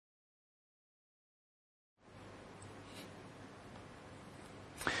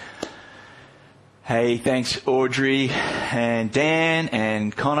Hey, thanks Audrey and Dan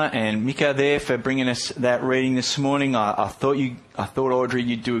and Connor and Mika there for bringing us that reading this morning. I thought Audrey,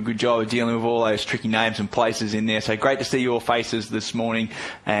 you'd do a good job of dealing with all those tricky names and places in there. So great to see your faces this morning,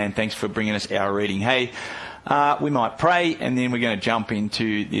 and thanks for bringing us our reading. Hey, we might pray and then we're going to jump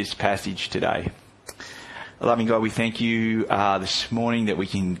into this passage today. Loving God, we thank you this morning that we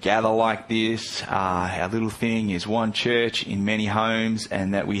can gather like this. Our little thing is one church in many homes,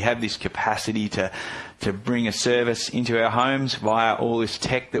 and that we have this capacity to bring a service into our homes via all this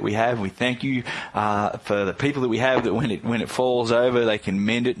tech that we have. We thank you for the people that we have, that when it falls over, they can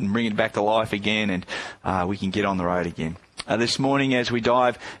mend it and bring it back to life again, and we can get on the road again. This morning, as we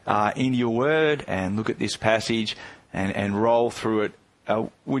dive into your word and look at this passage and roll through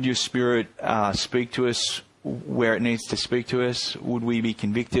it, would your Spirit speak to us where it needs to speak to us? Would we be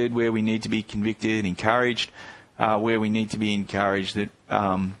convicted where we need to be convicted, encouraged where we need to be encouraged,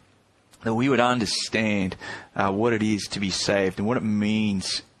 that we would understand what it is to be saved and what it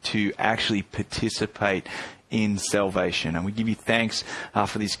means to actually participate in salvation. And we give you thanks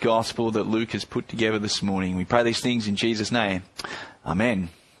for this gospel that Luke has put together this morning. We pray these things in Jesus' name. Amen.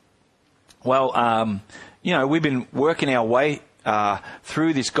 Well, we've been working our way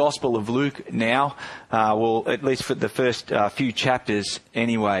through this Gospel of Luke now, at least for the first few chapters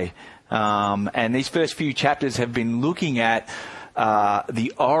anyway. And these first few chapters have been looking at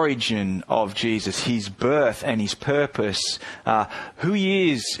the origin of Jesus, his birth and his purpose, who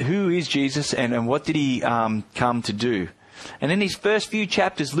is Jesus, and what did he come to do. And in these first few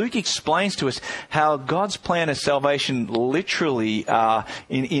chapters, Luke explains to us how God's plan of salvation literally,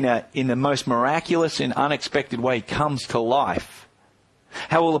 in the most miraculous and unexpected way, comes to life.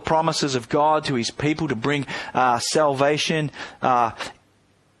 How all the promises of God to his people to bring salvation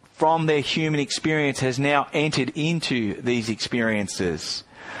from their human experience has now entered into these experiences.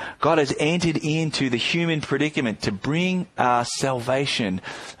 God has entered into the human predicament to bring salvation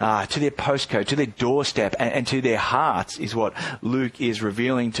to their postcode, to their doorstep, and to their hearts, is what Luke is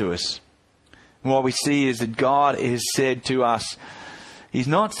revealing to us. And what we see is that God has said to us, he's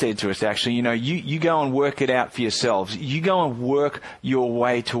not said to us actually, you go and work it out for yourselves. You go and work your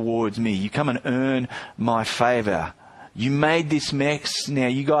way towards me. You come and earn my favour. You made this mess, now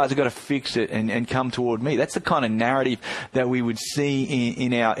you guys have got to fix it and come toward me. That's the kind of narrative that we would see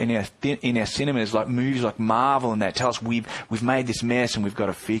in our cinemas, like movies like Marvel, and that tell us we've made this mess and we've got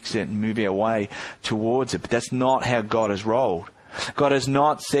to fix it and move our way towards it. But that's not how God has rolled. God has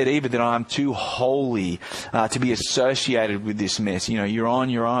not said either that I'm too holy to be associated with this mess. You're on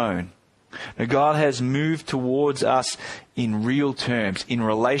your own. Now, God has moved towards us in real terms, in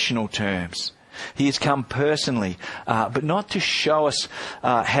relational terms. He has come personally, but not to show us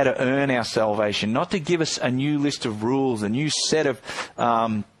how to earn our salvation, not to give us a new list of rules, a new set of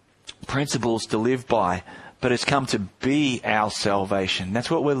principles to live by, but has come to be our salvation. That's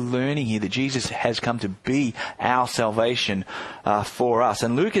what we're learning here, that Jesus has come to be our salvation for us.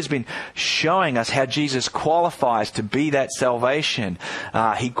 And Luke has been showing us how Jesus qualifies to be that salvation.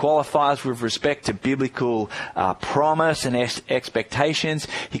 He qualifies with respect to biblical promise and expectations.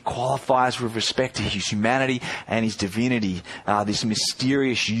 He qualifies with respect to his humanity and his divinity, this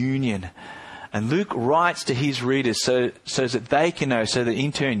mysterious union. And Luke writes to his readers so that they can know, so that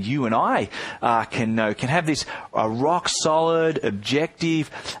in turn you and I can know, can have this rock solid, objective,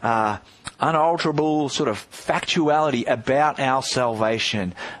 unalterable sort of factuality about our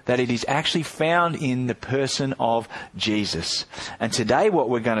salvation, that it is actually found in the person of Jesus. And today what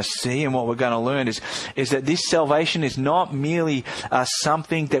we're going to see and what we're going to learn is that this salvation is not merely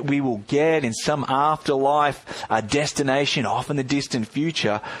something that we will get in some afterlife destination off in the distant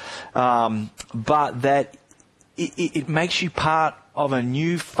future, but that it makes you part of a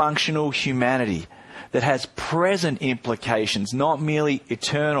new functional humanity that has present implications, not merely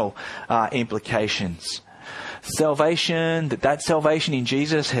eternal implications. Salvation, that salvation in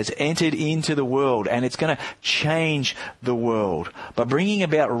Jesus has entered into the world, and it's going to change the world by bringing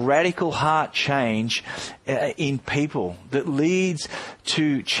about radical heart change in people that leads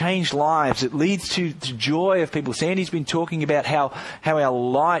to changed lives. It leads to joy of people. Sandy's been talking about how our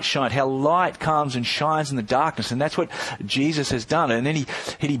light shines, how light comes and shines in the darkness, and that's what Jesus has done. And then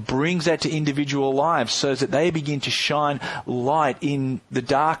he brings that to individual lives so that they begin to shine light in the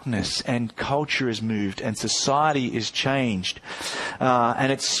darkness, and culture is moved and society is changed.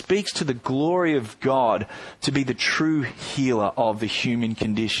 And it speaks to the glory of God to be the true healer of the human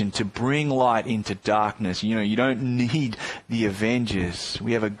condition, to bring light into darkness. You don't need the Avengers.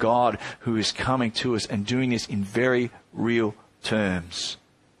 We have a God who is coming to us and doing this in very real terms.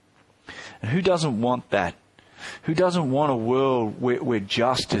 And who doesn't want that? Who doesn't want a world where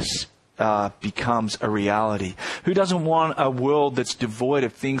justice becomes a reality? Who doesn't want a world that's devoid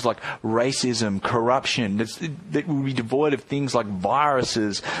of things like racism, corruption, that will be devoid of things like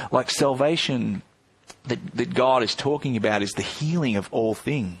viruses, like salvation? That God is talking about is the healing of all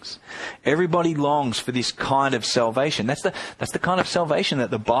things. Everybody longs for this kind of salvation. That's the kind of salvation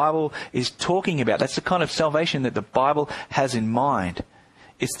that the Bible is talking about. That's the kind of salvation that the Bible has in mind.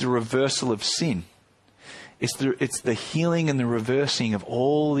 It's the reversal of sin. It's the healing and the reversing of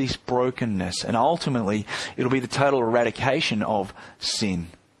all this brokenness. And ultimately, it'll be the total eradication of sin.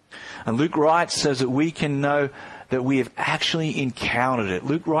 And Luke writes so that we can know that we have actually encountered it.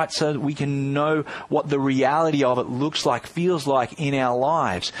 Luke writes so that we can know what the reality of it looks like, feels like in our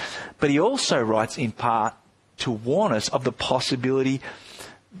lives. But he also writes in part to warn us of the possibility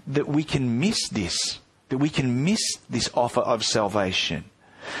that we can miss this, that we can miss this offer of salvation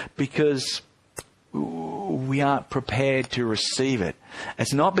because we aren't prepared to receive it.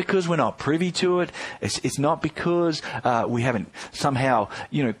 It's not because we're not privy to it. It's not because we haven't somehow,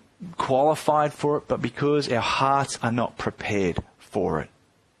 qualified for it, but because our hearts are not prepared for it.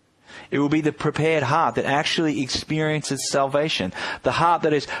 It will be the prepared heart that actually experiences salvation. The heart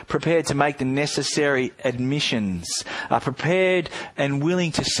that is prepared to make the necessary admissions, prepared and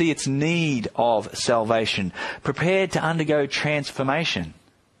willing to see its need of salvation, prepared to undergo transformation.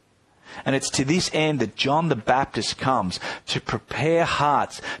 And it's to this end that John the Baptist comes, to prepare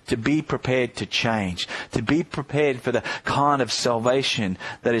hearts, to be prepared to change, to be prepared for the kind of salvation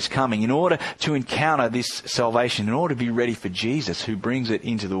that is coming, in order to encounter this salvation, in order to be ready for Jesus who brings it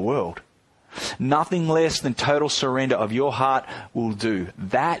into the world. Nothing less than total surrender of your heart will do.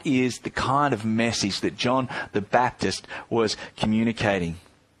 That is the kind of message that John the Baptist was communicating.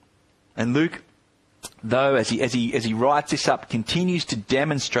 And Luke, though, as he writes this up, continues to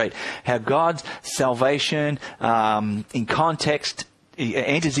demonstrate how God's salvation in context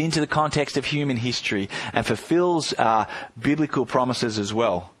enters into the context of human history and fulfills biblical promises as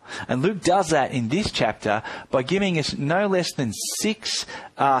well. And Luke does that in this chapter by giving us no less than 6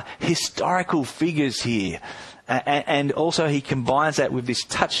 historical figures here. And also he combines that with this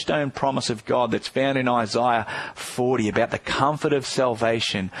touchstone promise of God that's found in Isaiah 40 about the comfort of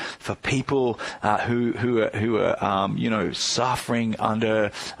salvation for people who are suffering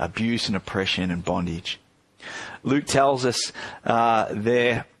under abuse and oppression and bondage. Luke tells us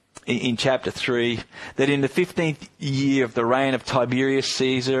there in chapter 3 that in the 15th year of the reign of Tiberius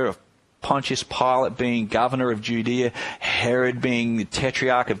Caesar, of Pontius Pilate being governor of Judea, Herod being the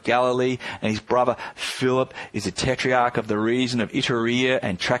tetrarch of Galilee, and his brother Philip is the tetrarch of the region of Iturea,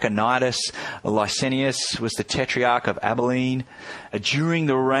 and Trachonitis, Lysanias was the tetrarch of Abilene, during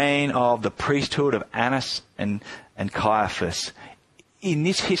the reign of the priesthood of Annas and Caiaphas. In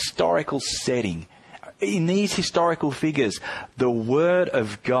this historical setting, in these historical figures, the word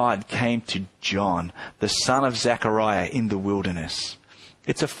of God came to John, the son of Zechariah, in the wilderness.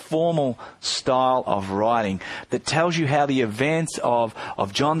 It's a formal style of writing that tells you how the events of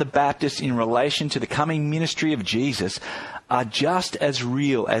John the Baptist in relation to the coming ministry of Jesus are just as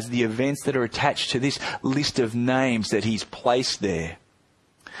real as the events that are attached to this list of names that he's placed there.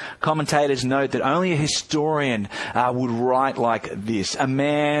 Commentators note that only a historian would write like this, a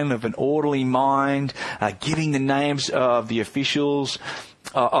man of an orderly mind, giving the names of the officials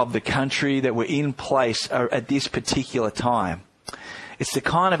of the country that were in place at this particular time. It's the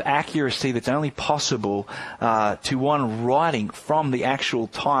kind of accuracy that's only possible to one writing from the actual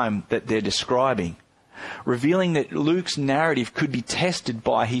time that they're describing, revealing that Luke's narrative could be tested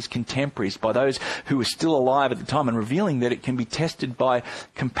by his contemporaries, by those who were still alive at the time, and revealing that it can be tested by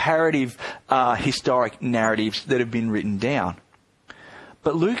comparative historic narratives that have been written down.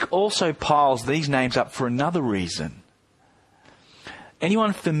 But Luke also piles these names up for another reason.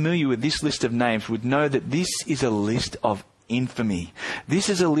 Anyone familiar with this list of names would know that this is a list of infamy. This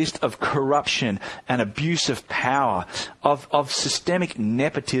is a list of corruption and abuse of power, of systemic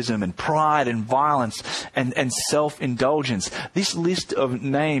nepotism and pride and violence and self-indulgence. This list of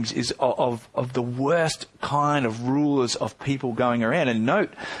names is of the worst kind of rulers of people going around. And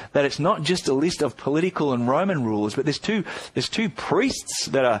note that it's not just a list of political and Roman rulers, but there's two priests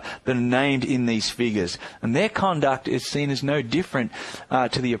that are named in these figures. And their conduct is seen as no different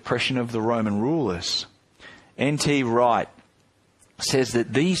to the oppression of the Roman rulers. N.T. Wright says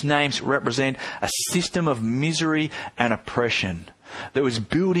that these names represent a system of misery and oppression that was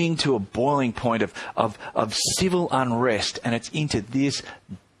building to a boiling point of civil unrest, and it's into this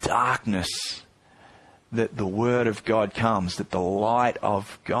darkness that the word of God comes, that the light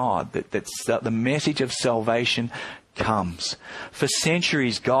of God, that the message of salvation comes. For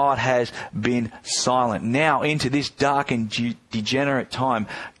centuries, God has been silent. Now, into this dark and degenerate time,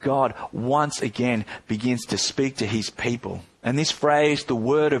 God once again begins to speak to his people. And this phrase, the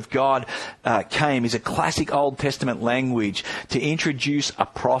word of God came, is a classic Old Testament language to introduce a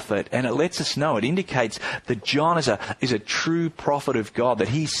prophet. And it lets us know, it indicates that John is a true prophet of God, that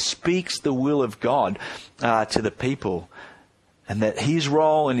he speaks the will of God to the people. And that his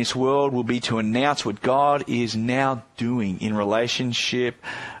role in this world will be to announce what God is now doing in relationship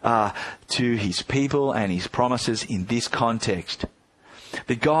to his people and his promises in this context.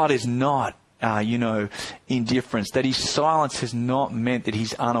 That God is not, indifference. That his silence has not meant that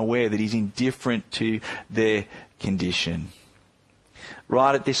he's unaware, that he's indifferent to their condition.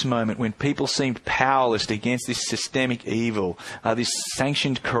 Right at this moment, when people seemed powerless against this systemic evil, this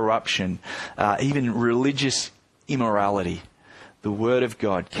sanctioned corruption, even religious immorality, the word of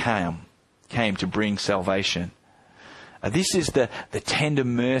God came to bring salvation. This is the tender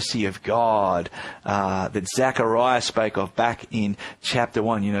mercy of God that Zechariah spoke of back in chapter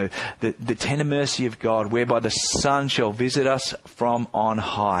 1. The tender mercy of God, whereby the Son shall visit us from on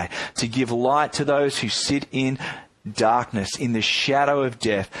high, to give light to those who sit in darkness, in the shadow of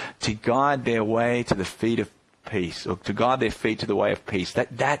death, to guide their way to the feet of peace, or to guide their feet to the way of peace.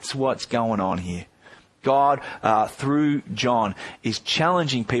 That's what's going on here. God, through John, is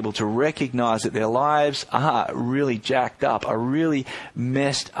challenging people to recognize that their lives are really jacked up, are really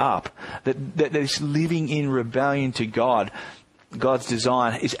messed up. That this living in rebellion to God, God's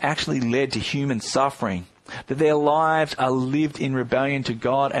design, is actually led to human suffering. That their lives are lived in rebellion to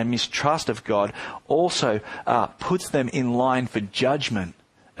God and mistrust of God also puts them in line for judgment.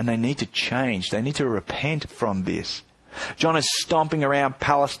 And they need to change. They need to repent from this. John is stomping around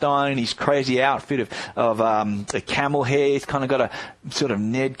Palestine in his crazy outfit of camel hair. He's kind of got a sort of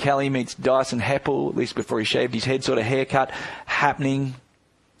Ned Kelly meets Dyson Heppel, at least before he shaved his head, sort of haircut happening.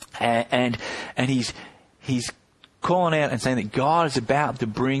 And he's calling out and saying that God is about to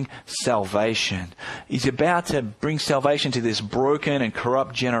bring salvation. He's about to bring salvation to this broken and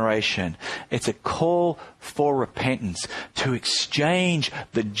corrupt generation. It's a call for repentance, to exchange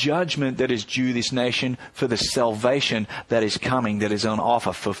the judgment that is due this nation for the salvation that is coming, that is on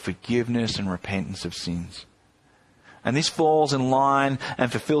offer for forgiveness and repentance of sins. And this falls in line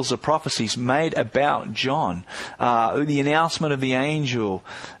and fulfills the prophecies made about John. The announcement of the angel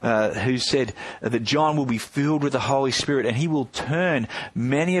who said that John will be filled with the Holy Spirit and he will turn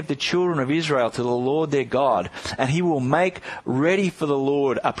many of the children of Israel to the Lord their God, and he will make ready for the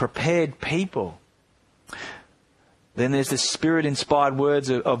Lord a prepared people. Then there's the Spirit-inspired words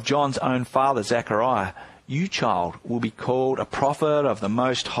of John's own father, Zechariah. You, child, will be called a prophet of the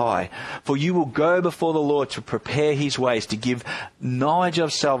Most High, for you will go before the Lord to prepare his ways, to give knowledge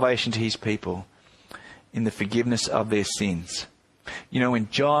of salvation to his people in the forgiveness of their sins. When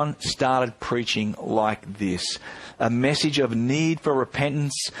John started preaching like this, a message of need for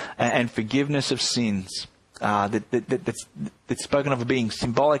repentance and forgiveness of sins, that's spoken of being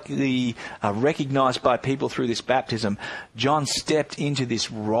symbolically recognized by people through this baptism, John stepped into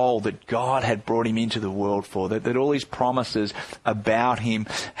this role that God had brought him into the world for, that all his promises about him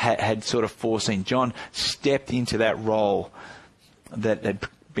had sort of foreseen. John stepped into that role that had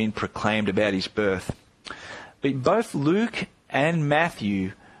been proclaimed about his birth. But both Luke and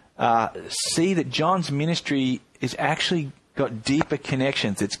Matthew see that John's ministry is actually got deeper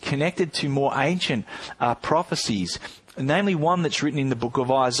connections. It's connected to more ancient prophecies, namely one that's written in the book of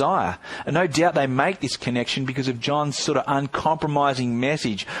Isaiah. And no doubt they make this connection because of John's sort of uncompromising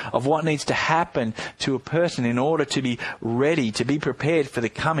message of what needs to happen to a person in order to be ready, to be prepared for the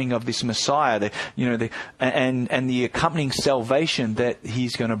coming of this Messiah, and the accompanying salvation that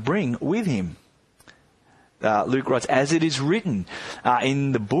he's going to bring with him. Luke writes, as it is written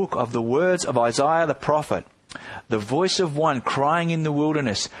in the book of the words of Isaiah the prophet, the voice of one crying in the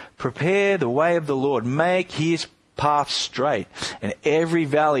wilderness, prepare the way of the Lord, make his path straight, and every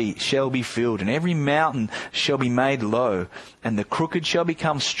valley shall be filled, and every mountain shall be made low, and the crooked shall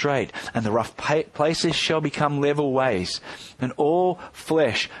become straight, and the rough places shall become level ways, and all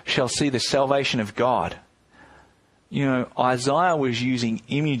flesh shall see the salvation of God. Isaiah was using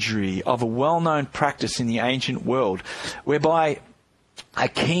imagery of a well-known practice in the ancient world, whereby a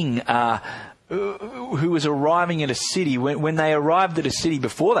king who was arriving at a city, when they arrived at a city,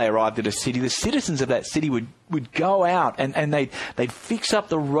 before they arrived at a city, the citizens of that city would would go out and they'd fix up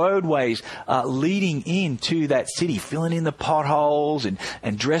the roadways leading into that city, filling in the potholes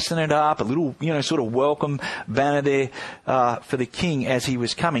and dressing it up, a little, sort of welcome banner there for the king as he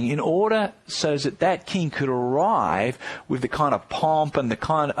was coming, in order so that king could arrive with the kind of pomp and the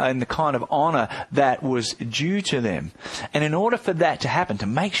kind of honor that was due to them. And in order for that to happen, to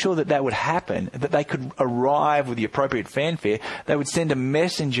make sure that would happen, that they could arrive with the appropriate fanfare, they would send a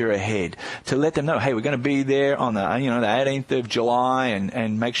messenger ahead to let them know, hey, we're going to be there on the 18th of July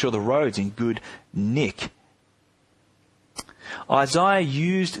and make sure the road's in good nick. Isaiah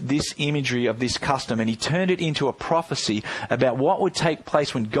used this imagery of this custom and he turned it into a prophecy about what would take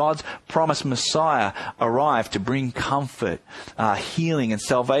place when God's promised Messiah arrived to bring comfort, healing and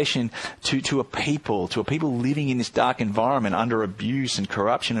salvation to a people living in this dark environment under abuse and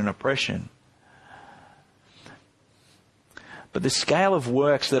corruption and oppression. But the scale of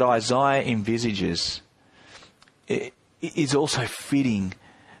works that Isaiah envisages is also fitting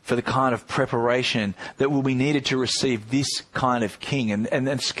for the kind of preparation that will be needed to receive this kind of king. And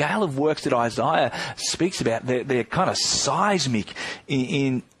the scale of works that Isaiah speaks about, they're kind of seismic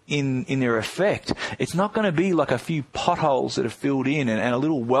in their effect. It's not going to be like a few potholes that are filled in and a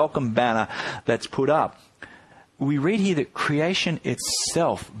little welcome banner that's put up. We read here that creation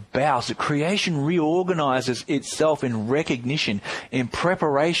itself bows, that creation reorganizes itself in recognition, in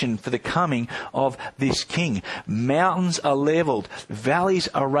preparation for the coming of this king. Mountains are leveled, valleys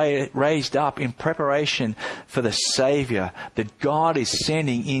are raised up in preparation for the Savior that God is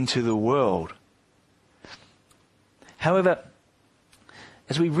sending into the world. However,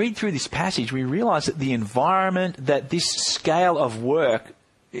 as we read through this passage, we realize that the environment that this scale of work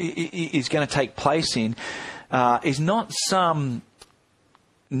is going to take place in is not some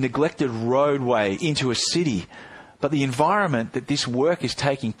neglected roadway into a city, but the environment that this work is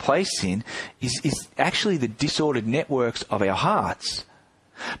taking place in is actually the disordered networks of our hearts.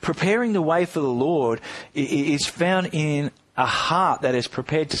 Preparing the way for the Lord is found in a heart that is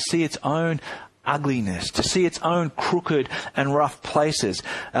prepared to see its own ugliness, to see its own crooked and rough places,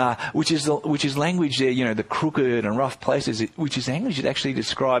 which is language there, the crooked and rough places, which is language that actually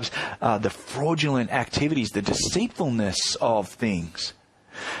describes the fraudulent activities, the deceitfulness of things.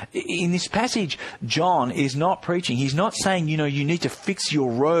 In this passage, John is not preaching. He's not saying, you need to fix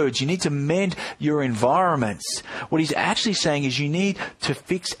your roads, you need to mend your environments. What he's actually saying is you need to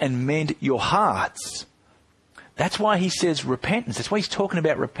fix and mend your hearts. That's why he says repentance. That's why he's talking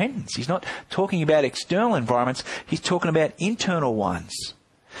about repentance. He's not talking about external environments. He's talking about internal ones.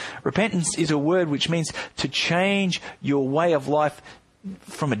 Repentance is a word which means to change your way of life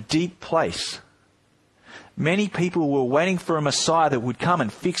from a deep place. Many people were waiting for a Messiah that would come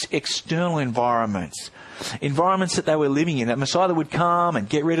and fix external environments that they were living in. That Messiah that would come and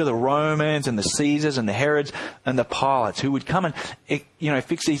get rid of the Romans and the Caesars and the Herods and the Pilates, who would come and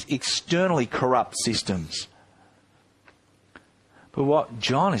fix these externally corrupt systems. But what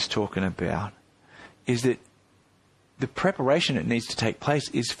John is talking about is that the preparation that needs to take place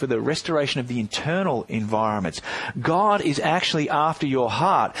is for the restoration of the internal environments. God is actually after your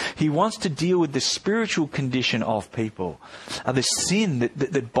heart. He wants to deal with the spiritual condition of people, the sin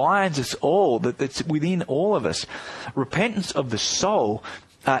that binds us all, that's within all of us. Repentance of the soul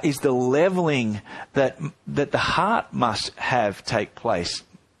is the leveling that the heart must have take place.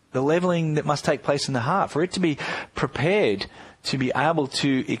 The leveling that must take place in the heart for it to be prepared to be able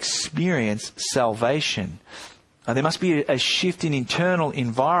to experience salvation. There must be a shift in internal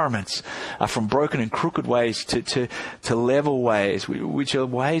environments from broken and crooked ways to level ways, which are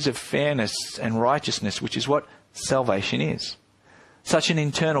ways of fairness and righteousness, which is what salvation is. Such an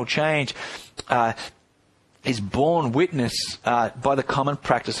internal change is borne witness by the common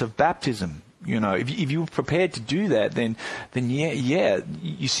practice of baptism. If you're prepared to do that, then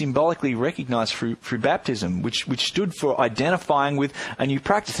you symbolically recognize through baptism, which stood for identifying with a new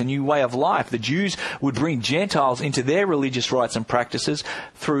practice, a new way of life. The Jews would bring Gentiles into their religious rites and practices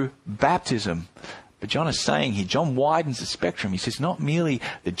through baptism. But John is saying here, John widens the spectrum. He says not merely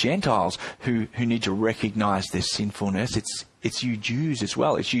the Gentiles who need to recognize their sinfulness, it's you Jews as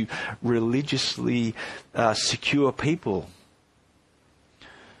well. It's you religiously secure people.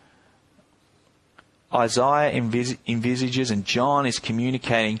 Isaiah envisages and John is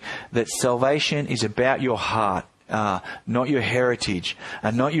communicating that salvation is about your heart, not your heritage,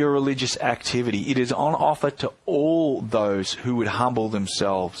 and not your religious activity. It is on offer to all those who would humble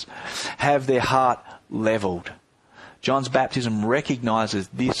themselves, have their heart leveled. John's baptism recognizes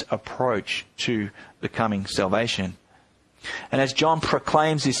this approach to the coming salvation. And as John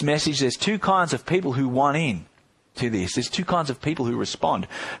proclaims this message, there's two kinds of people who want in. to this. There's two kinds of people who respond.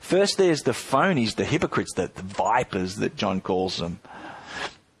 First, there's the phonies, the hypocrites, the vipers that John calls them.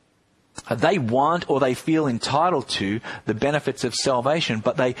 They want or they feel entitled to the benefits of salvation,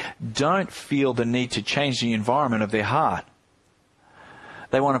 but they don't feel the need to change the environment of their heart.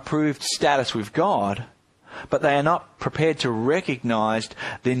 They want improved status with God, but they are not prepared to recognize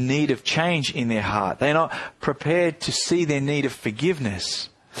their need of change in their heart. They're not prepared to see their need of forgiveness.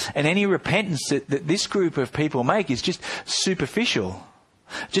 And any repentance that this group of people make is just superficial,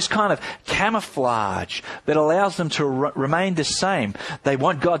 just kind of camouflage that allows them to remain the same. They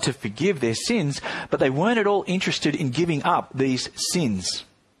want God to forgive their sins, but they weren't at all interested in giving up these sins.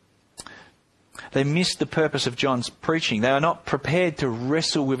 They missed the purpose of John's preaching. They are not prepared to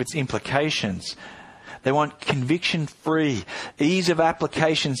wrestle with its implications. They want conviction-free, ease of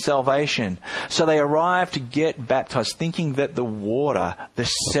application salvation. So they arrive to get baptized thinking that the water, the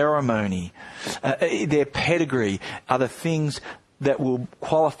ceremony, their pedigree are the things that will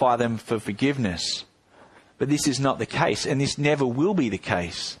qualify them for forgiveness. But this is not the case, and this never will be the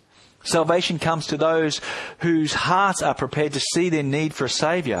case. Salvation comes to those whose hearts are prepared to see their need for a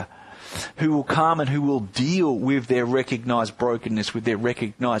Saviour, who will come and who will deal with their recognised brokenness, with their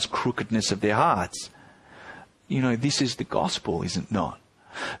recognised crookedness of their hearts. You know, this is the gospel, is it not?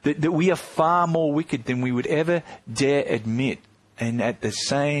 That we are far more wicked than we would ever dare admit. And at the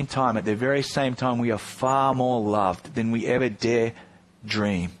same time, at the very same time, we are far more loved than we ever dare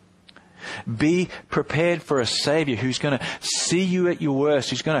dream. Be prepared for a Saviour who's going to see you at your worst,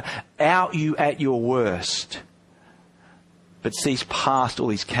 who's going to out you at your worst, but sees past all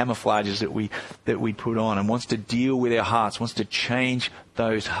these camouflages that we put on and wants to deal with our hearts, wants to change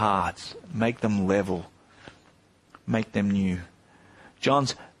those hearts, make them level, make them new.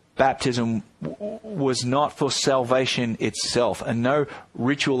 John's baptism was not for salvation itself, and no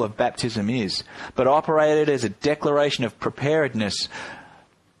ritual of baptism is, but operated as a declaration of preparedness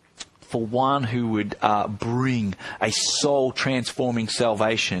for one who would bring a soul-transforming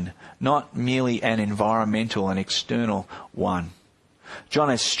salvation, not merely an environmental and external one. John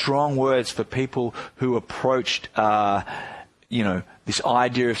has strong words for people who approached, this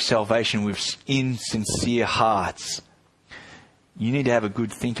idea of salvation with insincere hearts. You need to have a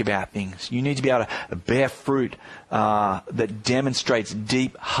good think about things. You need to be able to bear fruit that demonstrates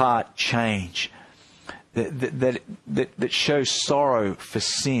deep heart change, that shows sorrow for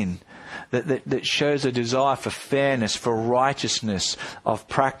sin, that shows a desire for fairness, for righteousness of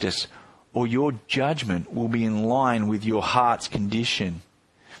practice, or your judgment will be in line with your heart's condition.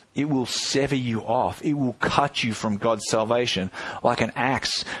 It will sever you off. It will cut you from God's salvation like an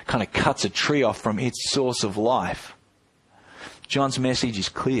axe kind of cuts a tree off from its source of life. John's message is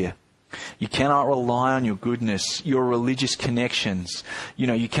clear. You cannot rely on your goodness, your religious connections.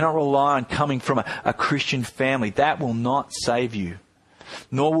 You cannot rely on coming from a Christian family. That will not save you.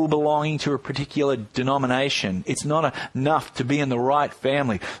 Nor will belonging to a particular denomination. It's not enough to be in the right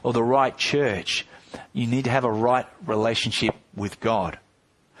family or the right church. You need to have a right relationship with God.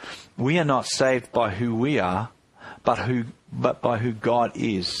 We are not saved by who we are, but by who God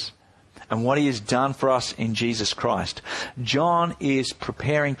is and what He has done for us in Jesus Christ. John is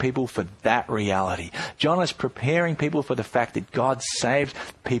preparing people for that reality. John is preparing people for the fact that God saved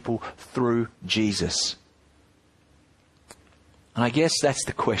people through Jesus. And I guess that's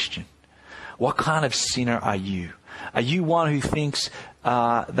the question. What kind of sinner are you? Are you one who thinks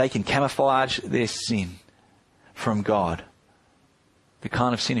they can camouflage their sin from God? The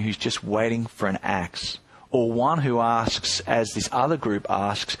kind of sinner who's just waiting for an axe? Or one who asks, as this other group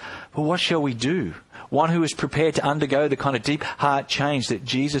asks, well, what shall we do? One who is prepared to undergo the kind of deep heart change that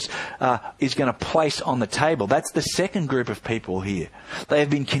Jesus is going to place on the table. That's the second group of people here. They have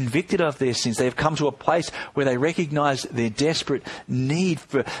been convicted of their sins. They have come to a place where they recognize their desperate need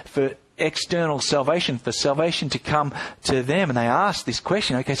for external salvation, for salvation to come to them. And they ask this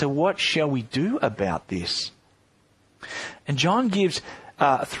question, okay, so what shall we do about this? And John gives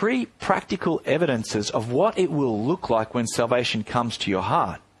three practical evidences of what it will look like when salvation comes to your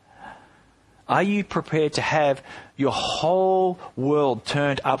heart. Are you prepared to have your whole world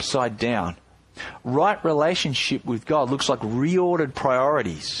turned upside down? Right relationship with God looks like reordered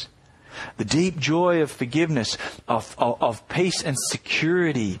priorities. The deep joy of forgiveness, of peace and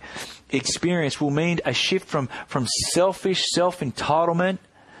security experience will mean a shift from selfish self-entitlement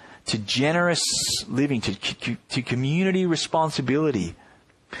to generous living, to community responsibility.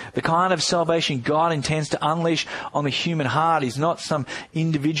 The kind of salvation God intends to unleash on the human heart is not some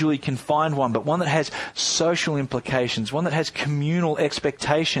individually confined one, but one that has social implications, one that has communal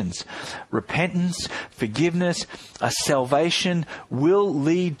expectations. Repentance, forgiveness, a salvation will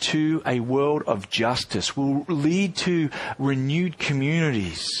lead to a world of justice, will lead to renewed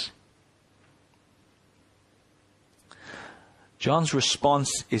communities. John's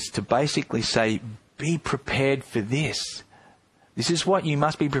response is to basically say, be prepared for this. This is what you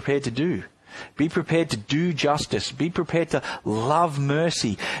must be prepared to do. Be prepared to do justice. Be prepared to love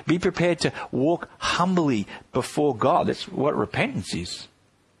mercy. Be prepared to walk humbly before God. That's what repentance is.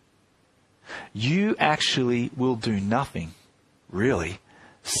 You actually will do nothing, really.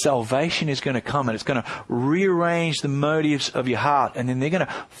 Salvation is going to come and it's going to rearrange the motives of your heart, and then they're going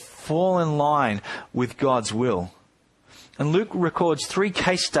to fall in line with God's will. And Luke records 3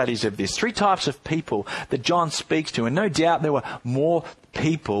 case studies of this, 3 types of people that John speaks to. And no doubt there were more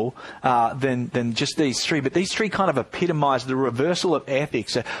people than just these 3. But these 3 kind of epitomize the reversal of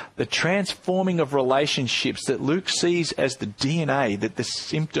ethics, the transforming of relationships that Luke sees as the DNA, that the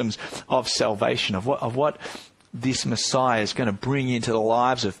symptoms of salvation, of what this Messiah is going to bring into the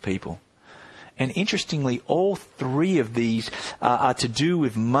lives of people. And interestingly, all 3 of these are to do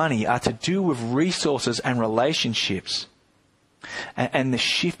with money, are to do with resources and relationships. And the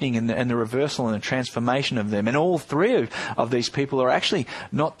shifting and the reversal and the transformation of them. And all 3 of these people are actually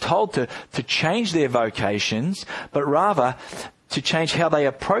not told to change their vocations, but rather to change how they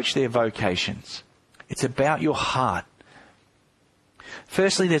approach their vocations. It's about your heart.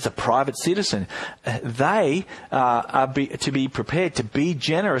 Firstly, there's a private citizen. They are to be prepared to be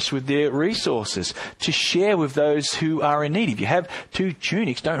generous with their resources, to share with those who are in need. If you have 2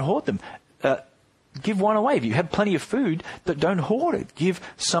 tunics, don't hoard them. Give one away. If you have plenty of food, don't hoard it. Give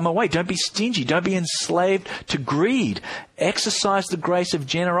some away. Don't be stingy. Don't be enslaved to greed. Exercise the grace of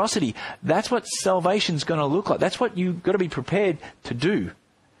generosity. That's what salvation's going to look like. That's what you've got to be prepared to do.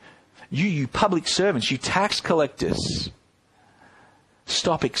 You public servants, you tax collectors,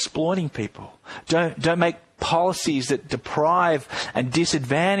 stop exploiting people. Don't make policies that deprive and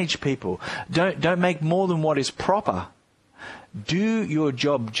disadvantage people. Don't make more than what is proper. Do your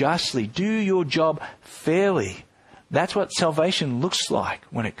job justly. Do your job fairly. That's what salvation looks like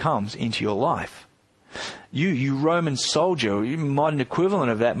when it comes into your life. You Roman soldier, your modern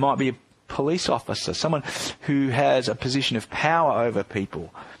equivalent of that might be a police officer, someone who has a position of power over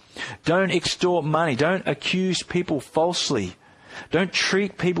people. Don't extort money. Don't accuse people falsely. Don't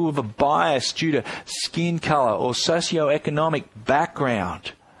treat people with a bias due to skin color or socioeconomic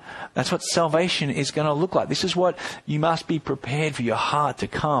background. That's what salvation is going to look like. This is what you must be prepared for your heart to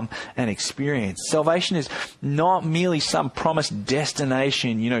come and experience. Salvation is not merely some promised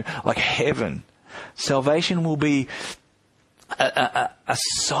destination, like heaven. Salvation will be a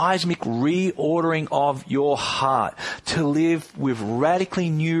seismic reordering of your heart to live with radically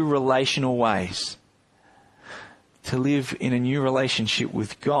new relational ways. To live in a new relationship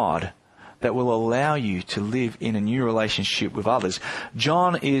with God that will allow you to live in a new relationship with others.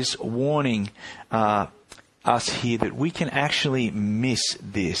 John is warning us here that we can actually miss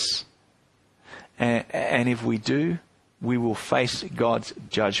this. And if we do, we will face God's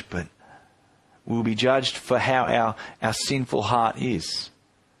judgment. We will be judged for how our sinful heart is.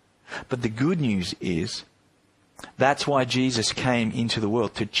 But the good news is, that's why Jesus came into the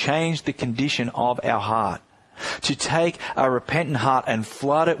world, to change the condition of our heart. To take a repentant heart and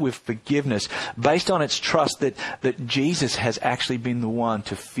flood it with forgiveness based on its trust that Jesus has actually been the one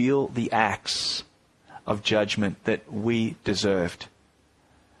to feel the axe of judgment that we deserved.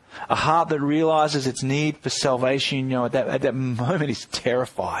 A heart that realizes its need for salvation, at that moment is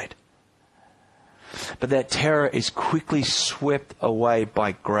terrified. But that terror is quickly swept away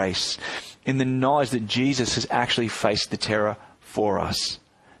by grace in the knowledge that Jesus has actually faced the terror for us,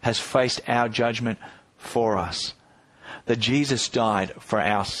 has faced our judgment for us, that Jesus died for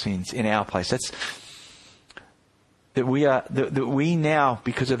our sins in our place. That we now,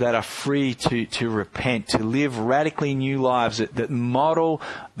 because of that, are free to repent, to live radically new lives that model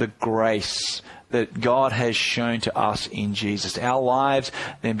the grace that God has shown to us in Jesus. Our lives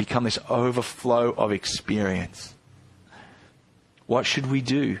then become this overflow of experience. What should we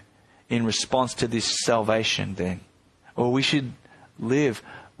do in response to this salvation then? Well, we should live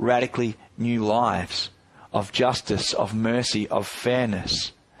radically new lives of justice, of mercy, of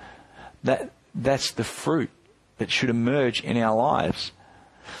fairness. That's the fruit that should emerge in our lives.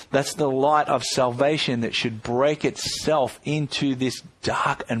 That's the light of salvation that should break itself into this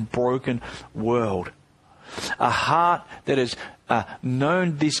dark and broken world. A heart that has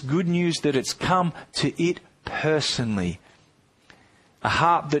known this good news, that it's come to it personally, A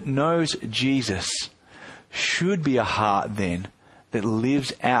heart that knows Jesus should be a heart then that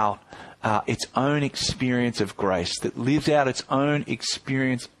lives out its own experience of grace, that lives out its own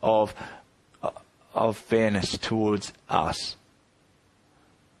experience of fairness towards us.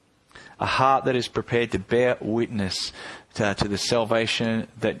 A heart that is prepared to bear witness to the salvation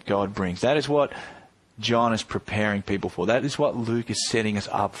that God brings. That is what John is preparing people for. That is what Luke is setting us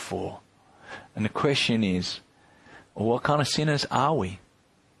up for. And the question is, what kind of sinners are we?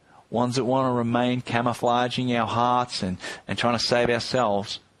 Ones that want to remain camouflaging our hearts and trying to save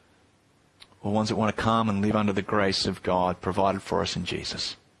ourselves? Or ones that want to come and live under the grace of God provided for us in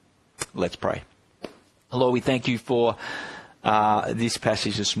Jesus? Let's pray. Lord, we thank you for this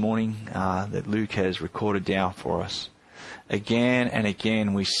passage this morning that Luke has recorded down for us. Again and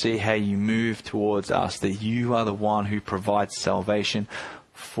again we see how you move towards us, that you are the one who provides salvation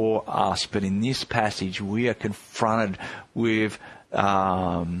for us. But in this passage we are confronted with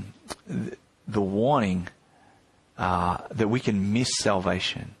the warning that we can miss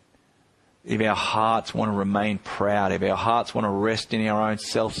salvation. If our hearts want to remain proud, if our hearts want to rest in our own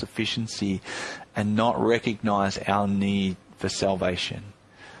self-sufficiency and not recognize our need for salvation.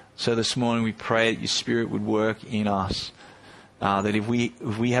 So this morning we pray that your Spirit would work in us, that if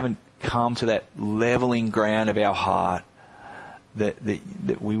we haven't come to that leveling ground of our heart, that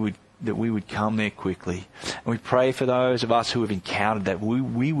we would come there quickly. And we pray for those of us who have encountered that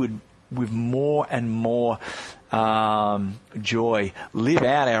we would, with more and more joy, live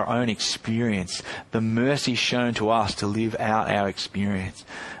out our own experience, the mercy shown to us to live out our experience,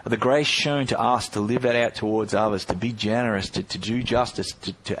 the grace shown to us to live that out towards others, to be generous, to do justice,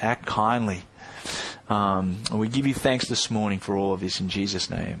 to act kindly. And we give you thanks this morning for all of this in Jesus'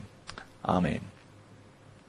 name. Amen.